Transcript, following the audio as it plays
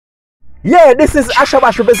Yeah, this is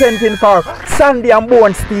Ashabash representing for Sandy and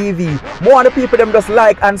Bonez TV. More of the people them just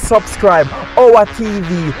like and subscribe our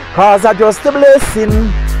TV, cause I just a blessing,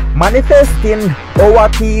 manifesting our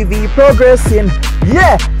TV progressing.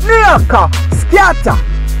 Yeah, Nyla, scatter.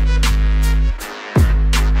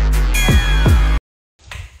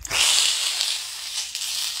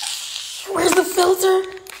 Where's the filter?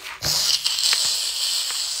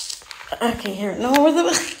 Okay, here. No, where's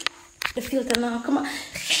the filter now? Come on.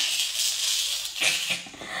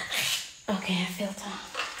 Okay, filter.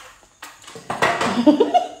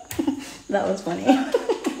 That was funny.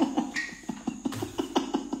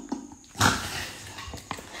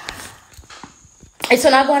 It's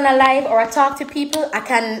when I go on a live or I talk to people, I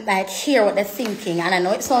can like hear what they're thinking. And I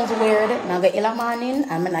know it sounds weird. Now I get in the morning,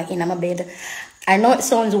 I'm like in my bed. I know it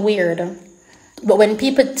sounds weird. But when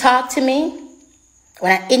people talk to me,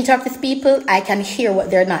 when I interact with people, I can hear what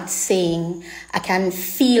they're not saying. I can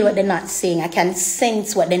feel what they're not saying. I can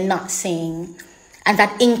sense what they're not saying. And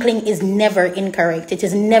that inkling is never incorrect. It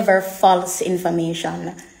is never false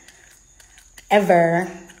information. Ever.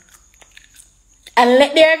 And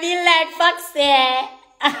let there be light, Foxy.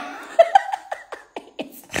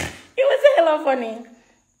 It was hella funny.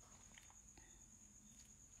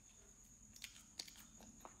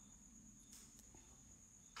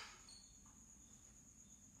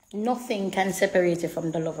 Nothing can separate you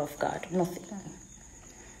from the love of God. Nothing.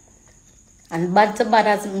 And bad to bad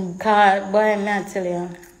as God, boy, may I tell you.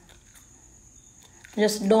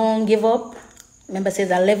 Just don't give up. Remember, it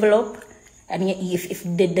says a level up. And if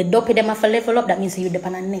the dopey them have to level up, that means you're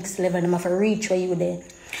on the next level. Them have to reach where you there.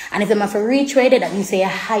 And if them have to reach where you there, that means you're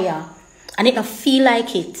higher. And it don't feel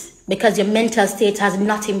like it because your mental state has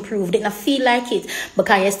not improved. It don't feel like it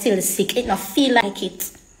because you're still sick. It don't feel like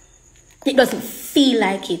it. It doesn't feel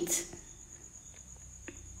like it.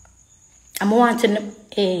 I'm wanting,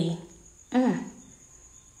 hey,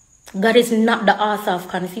 God is not the author of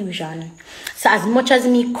confusion. So as much as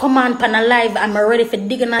me come on pan alive, I'm ready for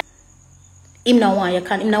digging at him. Now why you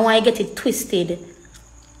can? Him now why you get it twisted?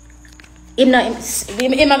 Him now, him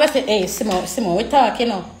gonna say, hey, Simone, we talk, you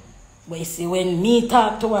know. But you see, when me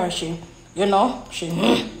talk to her, she, you know, she,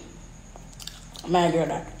 my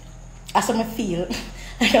girl, that's how I feel.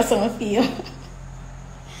 That's how I feel.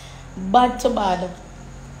 Bad to bad.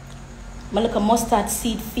 My look a mustard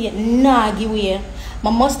seed faith, nah give way.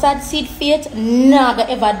 My mustard seed faith, nah go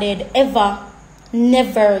ever dead. Ever.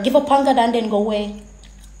 Never. Give up on God and then go away.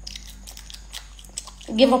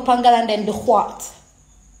 Give up on God and then do what?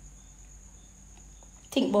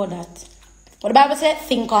 Think about that. What the Bible said?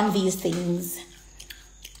 Think on these things.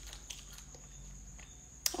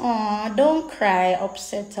 Aw, don't cry,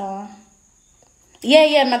 upsetter.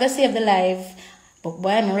 Yeah, I'm gonna save the live. But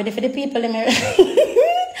boy, I'm ready for the people.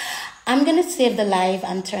 I'm gonna save the live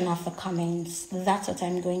and turn off the comments. That's what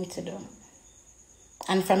I'm going to do.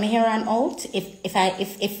 And from here on out,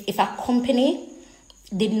 if a company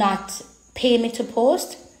did not pay me to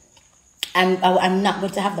post, I'm not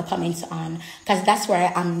going to have the comments on, because that's where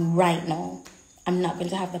I am right now. I'm not going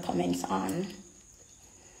to have the comments on.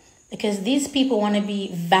 Because these people want to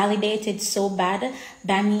be validated so bad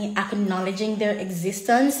by me acknowledging their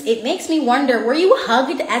existence. It makes me wonder, were you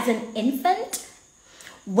hugged as an infant?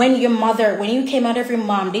 When you came out of your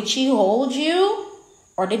mom, did she hold you?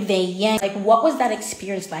 Or did they yank? Like, what was that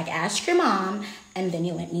experience like? Ask your mom, and then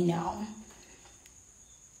you let me know.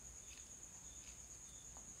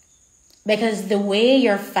 Because the way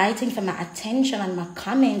you're fighting for my attention and my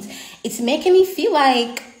comments, it's making me feel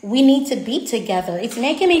like we need to be together. It's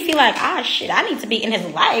making me feel like, shit, I need to be in his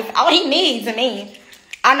life. Oh, he needs me.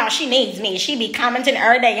 Oh, no, she needs me. She be commenting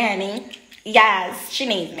every day, honey. Yes, she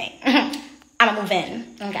needs me. I'm gonna move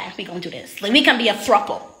in. Okay, we gonna do this. Like, we can be a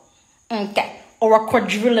throuple. Okay. Or a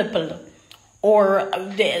quadruple. Or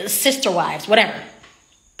the sister wives, whatever.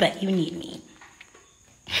 But you need me.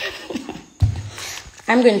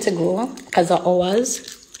 I'm going to go because of hours.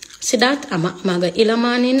 See that? I'm going to go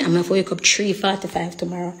morning. I'm going to wake up 3:45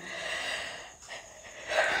 tomorrow.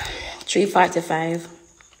 3:45.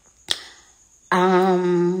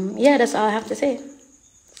 Yeah, that's all I have to say.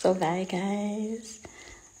 So bye, guys.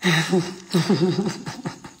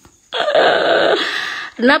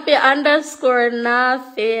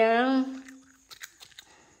 Nappy_nothing.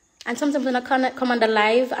 And sometimes when I come on the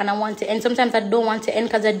live and I want to end, sometimes I don't want to end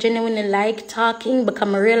because I genuinely like talking,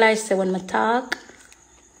 because I realize that when I talk,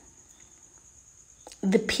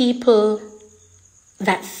 the people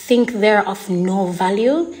that think they're of no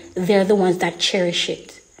value, they're the ones that cherish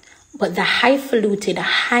it. But the highfalutin,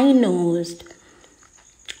 high-nosed,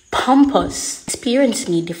 pompous experience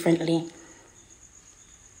me differently.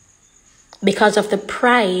 because of the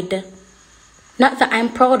pride Not that I'm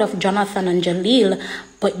proud of Jonathan and Jaleel,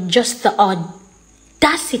 but just the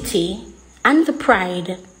audacity and the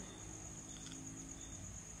pride.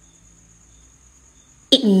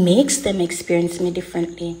 It makes them experience me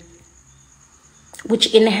differently,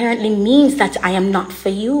 which inherently means that I am not for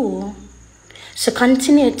you. So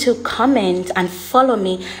continue to comment and follow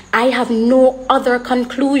me. I have no other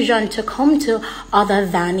conclusion to come to other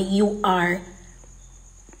than you are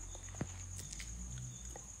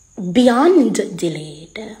beyond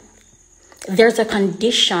delayed. There's a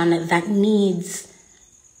condition that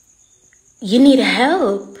you need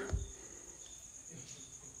help.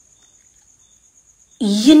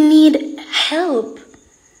 You need help.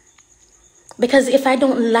 Because if I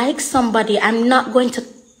don't like somebody, I'm not going to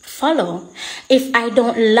follow. If I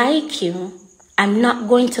don't like you, I'm not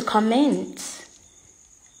going to comment.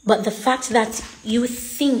 But the fact that you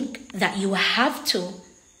think that you have to,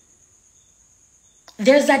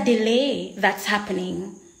 there's a delay that's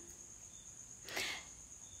happening.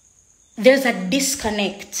 There's a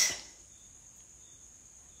disconnect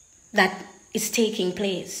that is taking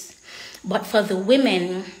place. But for the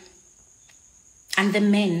women and the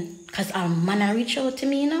men, because our man reach out to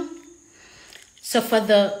me, you know. So for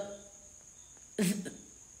the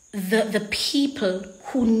people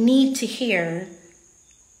who need to hear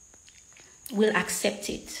will accept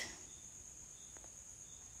it.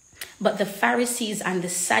 But the Pharisees and the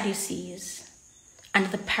Sadducees and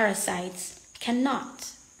the parasites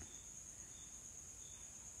cannot.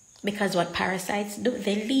 Because what parasites do,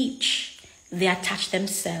 they leech. They attach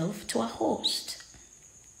themselves to a host.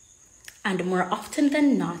 And more often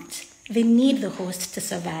than not, they need the host to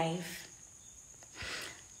survive.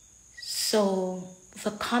 So the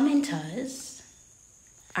commenters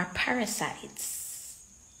are parasites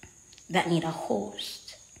that need a host.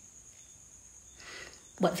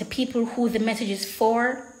 But the people who the message is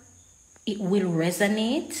for, it will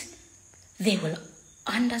resonate. They will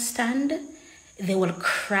understand. They will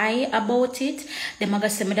cry about it. The maga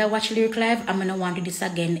say, "Me da watch Lyric Live, I'm gonna want to do this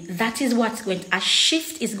again." That is what's going to, a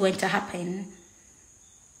shift is going to happen.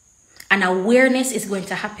 An awareness is going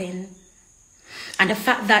to happen. And the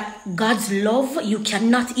fact that God's love, you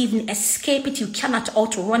cannot even escape it. You cannot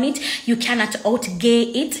outrun it. You cannot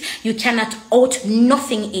outgay it. You cannot out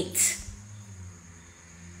nothing it.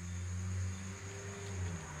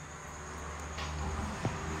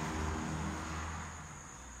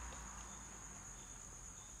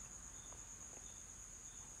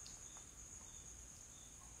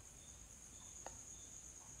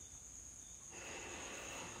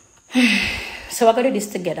 So we're going to do this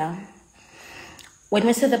together. When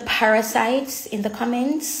we see the parasites in the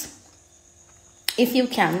comments, if you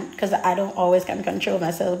can, because I don't always can control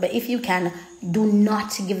myself, but if you can, do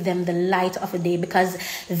not give them the light of the day, because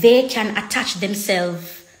they can attach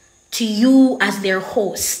themselves to you as their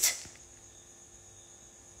host.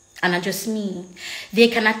 And not just me. They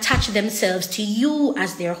can attach themselves to you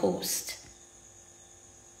as their host.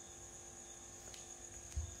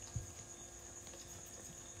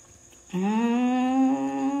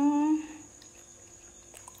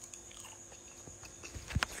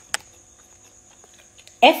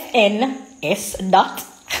 FNS dot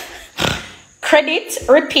credit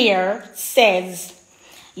repair says,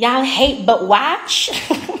 y'all hate but watch.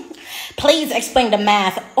 Please explain the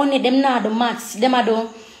math. Only them not do maths. Them a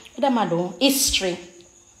do history.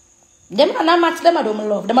 Them not maths. Them a do my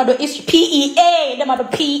love. Them a do history. PEA. Them a do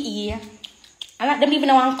PE. I like them even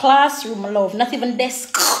in one classroom, my love. Not even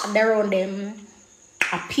desk around them.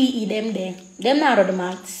 A PE them there. Them not do the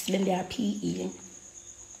maths. Them they are PE.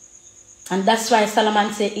 And that's why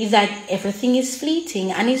Solomon said, is that everything is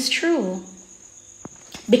fleeting. And it's true.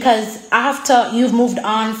 Because after you've moved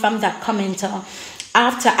on from that commenter,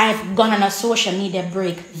 after I've gone on a social media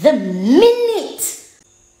break, the minute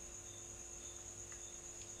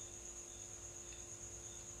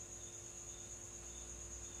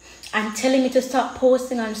and telling me to stop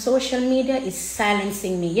posting on social media is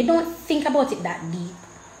silencing me. You don't think about it that deep.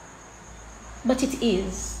 But it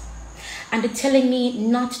is. And the telling me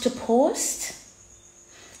not to post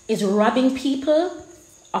is robbing people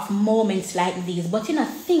of moments like these. But you don't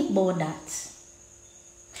think about that.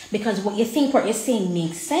 Because what you think, what you're saying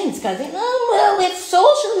makes sense. Because, well, if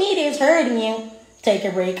social media is hurting you, take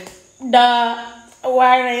a break. Duh.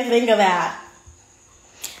 Why did I think of that?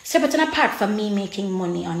 So, but apart from me making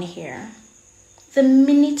money on here, the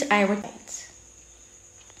minute I repent,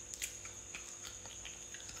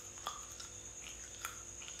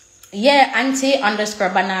 yeah, auntie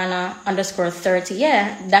 _ banana _ 30.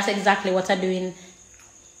 Yeah, that's exactly what I'm doing.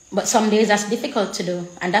 But some days that's difficult to do.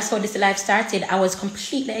 And that's how this life started. I was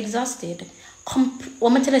completely exhausted.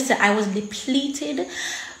 What I tell you, I was depleted.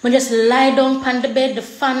 I just lie down on the bed, the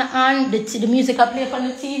fan on, the music I play on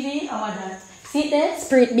the TV. How about that? See there?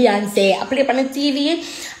 Spirit Beyonce. I play on the TV.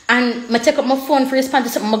 And I take up my phone for respond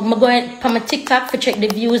to something. I go on my TikTok for check the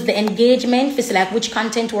views, the engagement, for see like which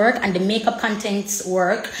content work and the makeup contents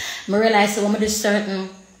work. I realize when I do certain,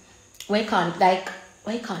 like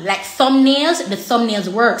thumbnails, the thumbnails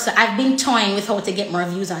work. So I've been toying with how to get more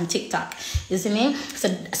views on TikTok. You see me? So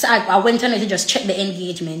I went on it to just check the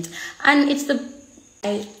engagement. And it's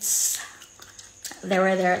they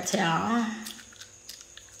were there too.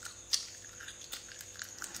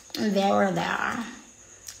 They were there.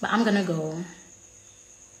 But I'm gonna go.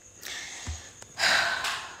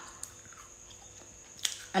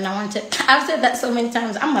 And I've said that so many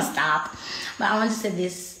times, I must stop. But I want to say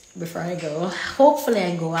this before I go. Hopefully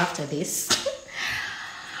I go after this.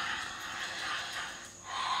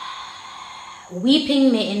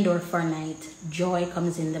 Weeping may endure for a night. Joy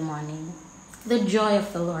comes in the morning. The joy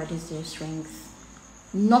of the Lord is your strength.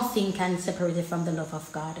 Nothing can separate you from the love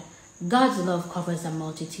of God. God's love covers a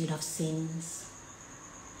multitude of sins.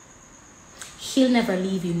 He'll never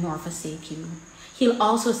leave you nor forsake you. He'll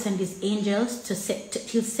also send his angels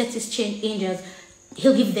he'll set his angels.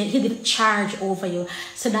 He'll give charge over you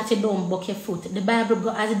so that you don't buck your foot. The Bible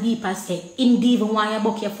goes as deep as say, him even want you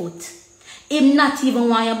buck your foot. Him not even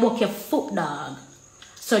want you buck your foot, dog.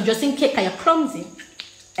 So just in case you're clumsy,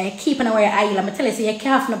 I keep an eye on your I'm telling you, so you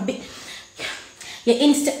can't have no big. You're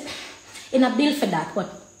in a bill for that, but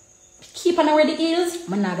keep on the heels,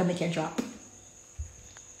 I'm not gonna make you drop.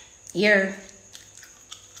 Here.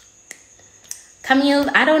 Camille,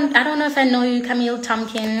 I don't know if I know you, Camille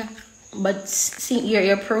Tompkin, but see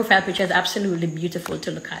your profile picture is absolutely beautiful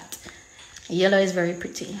to look at. Yellow is very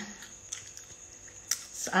pretty.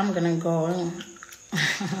 So I'm gonna go.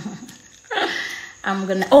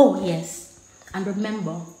 Oh yes. And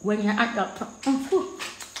remember, when you're at that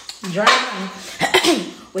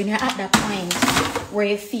when you're at that point where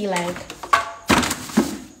you feel like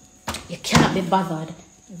you cannot be bothered,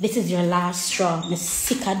 this is your last straw. I'm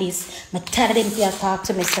sick of this. I'm tired of them talk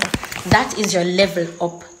to me. So that is your level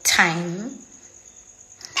up time.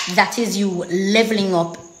 That is you leveling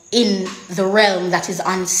up in the realm that is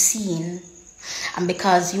unseen. And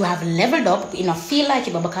because you have leveled up, you don't feel like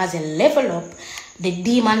it, but because you level up, the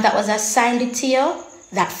demon that was assigned to you,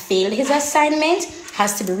 that failed his assignment,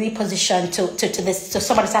 has to be repositioned to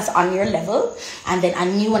somebody that's on your level, and then a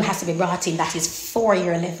new one has to be brought in that is for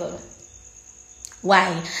your level.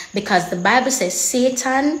 Why? Because the Bible says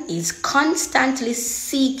Satan is constantly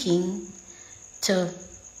seeking to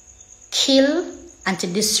kill and to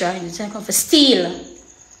destroy. Steal,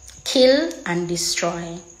 kill and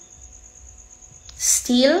destroy.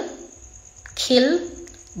 Steal, kill,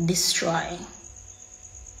 destroy.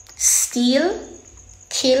 Steal,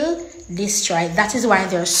 kill, destroy. That is why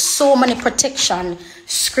there are so many protection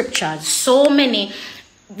scriptures, so many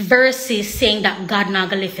verses saying that God not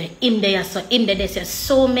gonna live him there, so in there says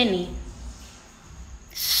so many.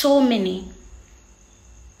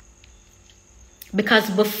 Because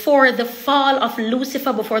before the fall of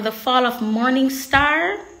Lucifer, before the fall of Morning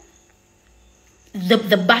Star,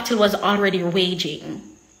 the battle was already waging.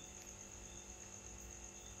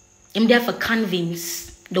 Him therefore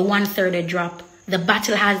convinced the 1/3 drop. The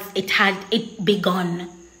battle had begun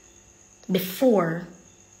before.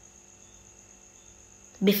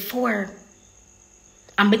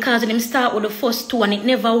 And because of them start with the first two and it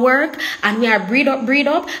never work, and we are breed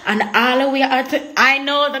up, and all we are I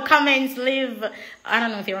know the comments live. I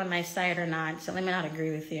don't know if you're on my side or not, so let me not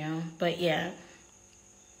agree with you. But yeah.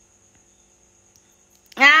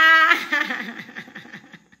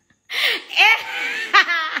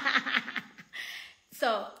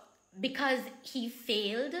 So because he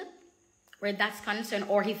failed where that's concerned,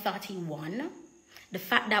 or he thought he won, the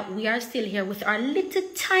fact that we are still here with our little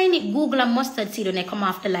tiny Google and mustard seed when they come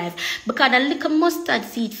off the life, because that little mustard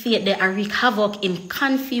seed faith they are wreak havoc, him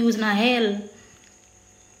confused na hell.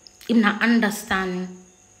 Him not understand.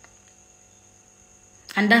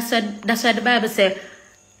 And that's why the Bible says,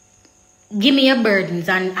 give me your burdens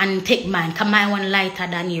and take mine, because mine one lighter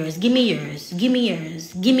than yours. Give me yours, give me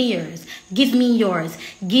yours, give me yours, give me yours,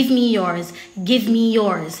 give me yours, give me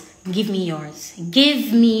yours. Give me yours.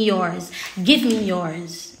 Give me yours. Give me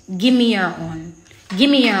yours. Give me your own. Give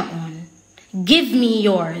me your own. Give me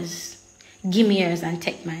yours. Give me yours and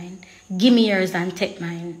take mine. Give me yours and take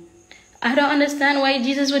mine. I don't understand why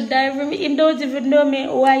Jesus would die for me. He don't even know me.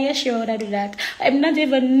 Why you sure I do that? I'm not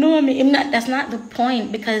even know me. That's not the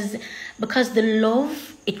point. Because the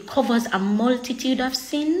love, it covers a multitude of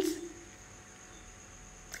sins.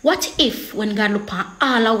 What if when God look on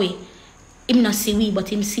all away, him not see we, but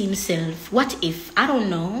him see himself. What if? I don't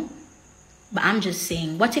know. But I'm just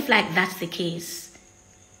saying, what if like that's the case?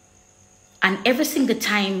 And every single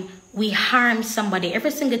time we harm somebody,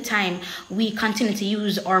 every single time we continue to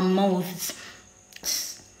use our mouths,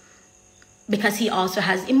 because he also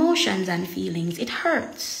has emotions and feelings, it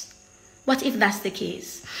hurts. What if that's the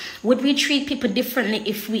case? Would we treat people differently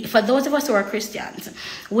if we, for those of us who are Christians,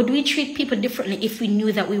 would we treat people differently if we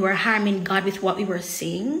knew that we were harming God with what we were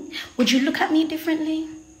saying? Would you look at me differently?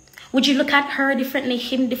 Would you look at her differently,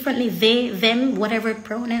 him differently, they, them, whatever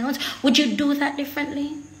pronouns? Would you do that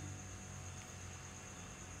differently?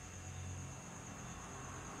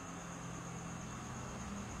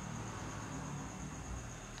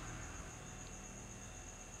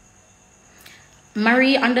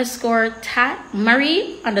 Marie_T.Tash.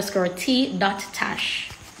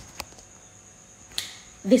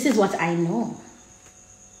 This is what I know.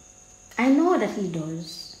 I know that he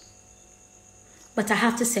does. But I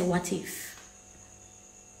have to say, what if?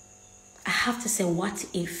 I have to say, what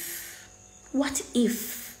if? What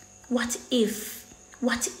if? What if?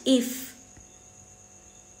 What if?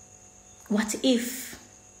 What if?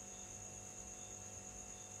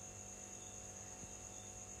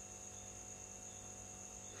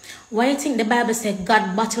 Why do you think the Bible said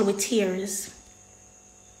God battled with tears?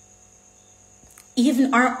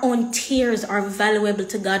 Even our own tears are valuable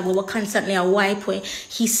to God. We will constantly wipe away.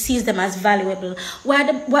 He sees them as valuable. Why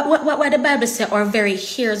the Bible say our very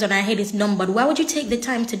hairs on our head is numbered? Why would you take the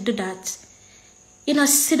time to do that? You know,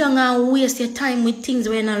 sit down and waste your time with things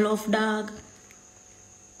where you don't love, dog.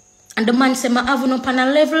 And the man said, I have up on a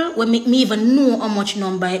level where make me even know how much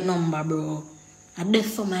number it number, bro. I death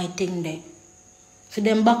for my thing there. So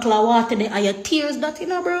them buckle of water there, are your tears that, you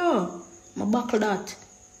know, bro? I buckle that.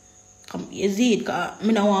 Come, you see it, cause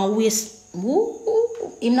I don't want to waste,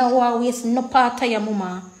 him not want to waste no part of you,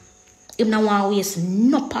 mama. Him not want to waste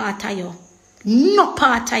no part of you. No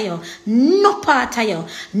part of you. No part of you.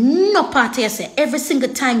 No part of you. Say, every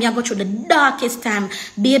single time you go through the darkest time,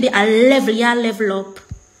 baby, I level up.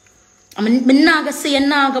 I'm not gonna say you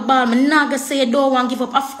not go ball. I'm not gonna say you don't want to give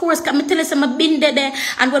up. Of course, cause I tell you I've been there,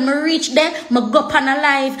 and when I reach there, I go up and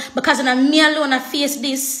alive because I'm me alone I face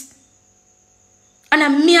this. And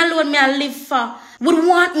I'm me alone I live for. Would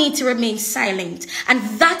want me to remain silent.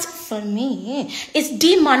 And that for me is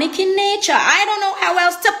demonic in nature. I don't know how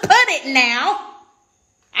else to put it now.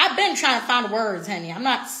 I've been trying to find words, honey. I'm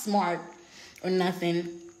not smart or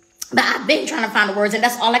nothing. But I've been trying to find words, and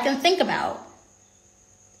that's all I can think about.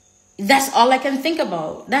 That's all I can think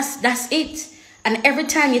about. That's it. And every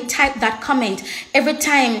time you type that comment, every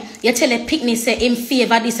time you tell a picnic say in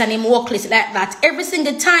favor this and him walk list like that, every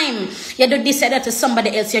single time you do this or that to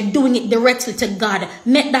somebody else, you're doing it directly to God.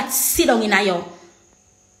 Make that sit down in you.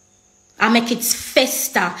 And make it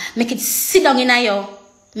fester. Make it sit down in you.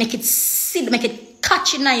 Make it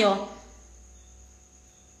catch in you.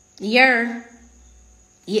 Your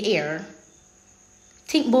ear.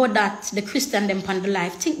 Think about that, the Christian them upon the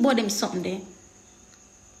life. Think about them something there.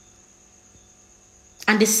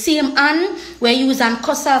 And the same hand where you use and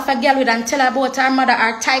cuss off a girl with and tell her about her mother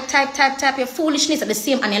or type your foolishness at the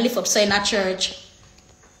same and you lift up so in a church.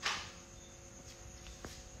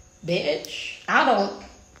 Bitch, I don't.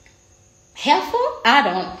 Helpful? I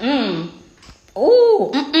don't.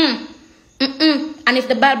 And if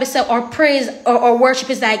the Bible says our praise or worship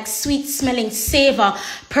is like sweet smelling savor,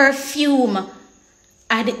 perfume.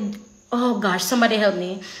 Oh gosh, somebody help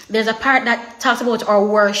me. There's a part that talks about our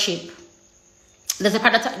worship. There's a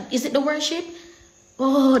part that is it the worship?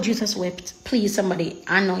 Oh, Jesus wept. Please, somebody.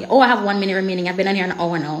 I know. Oh, I have 1 minute remaining. I've been on here an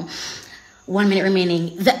hour now. 1 minute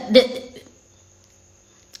remaining.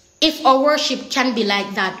 If our worship can be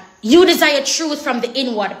like that, you desire truth from the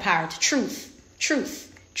inward part. Truth.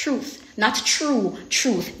 Not true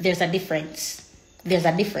truth. There's a difference.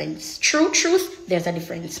 True truth, there's a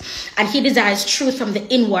difference. And he desires truth from the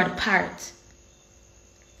inward part.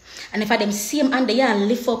 And if I them see him under you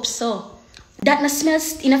lift up so, that not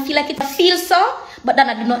smells, you know, feel like it feels so, but that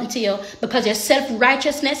not do nothing to you because your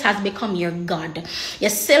self-righteousness has become your God.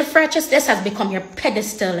 Your self-righteousness has become your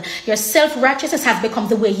pedestal. Your self-righteousness has become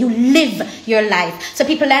the way you live your life. So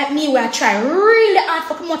people like me, where I try really hard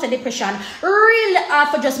for come out of depression, really hard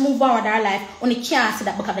for just move forward our life, only can't see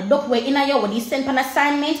that because the dope way in you, when you send an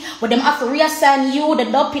assignment, when them have to reassign you, the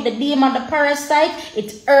dope, the demon, the parasite,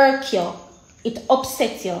 it irks you. It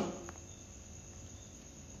upsets you.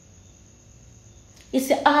 You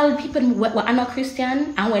see, all people who are not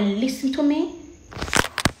Christian and will listen to me.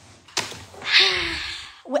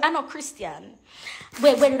 We are not Christian.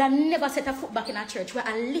 We would have never set a foot back in a church. Where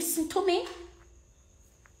I listen to me.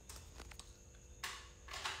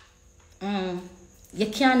 You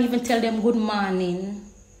can't even tell them good morning.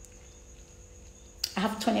 I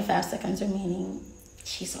have 25 seconds remaining.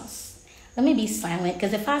 Jesus. Let me be silent,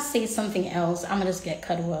 because if I say something else, I'm going to just get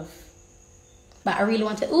cut off. But I really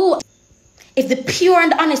want to... Ooh! If the pure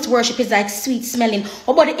and honest worship is like sweet smelling,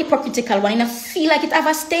 what about the hypocritical one? You don't feel like it have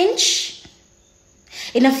a stench?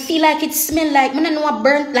 You don't feel like it smell like... I don't know what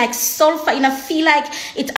burnt like sulfur. You don't feel like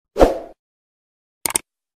it...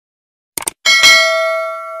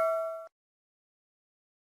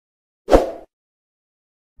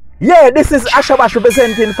 Yeah, this is Ashabash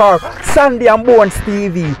representing for Sandy and Bonez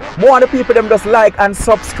TV. More of the people them just like and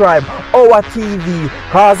subscribe our TV,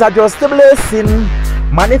 cause I just a blessing,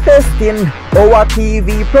 manifesting our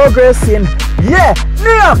TV progressing. Yeah,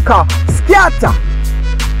 Nyla, scatter.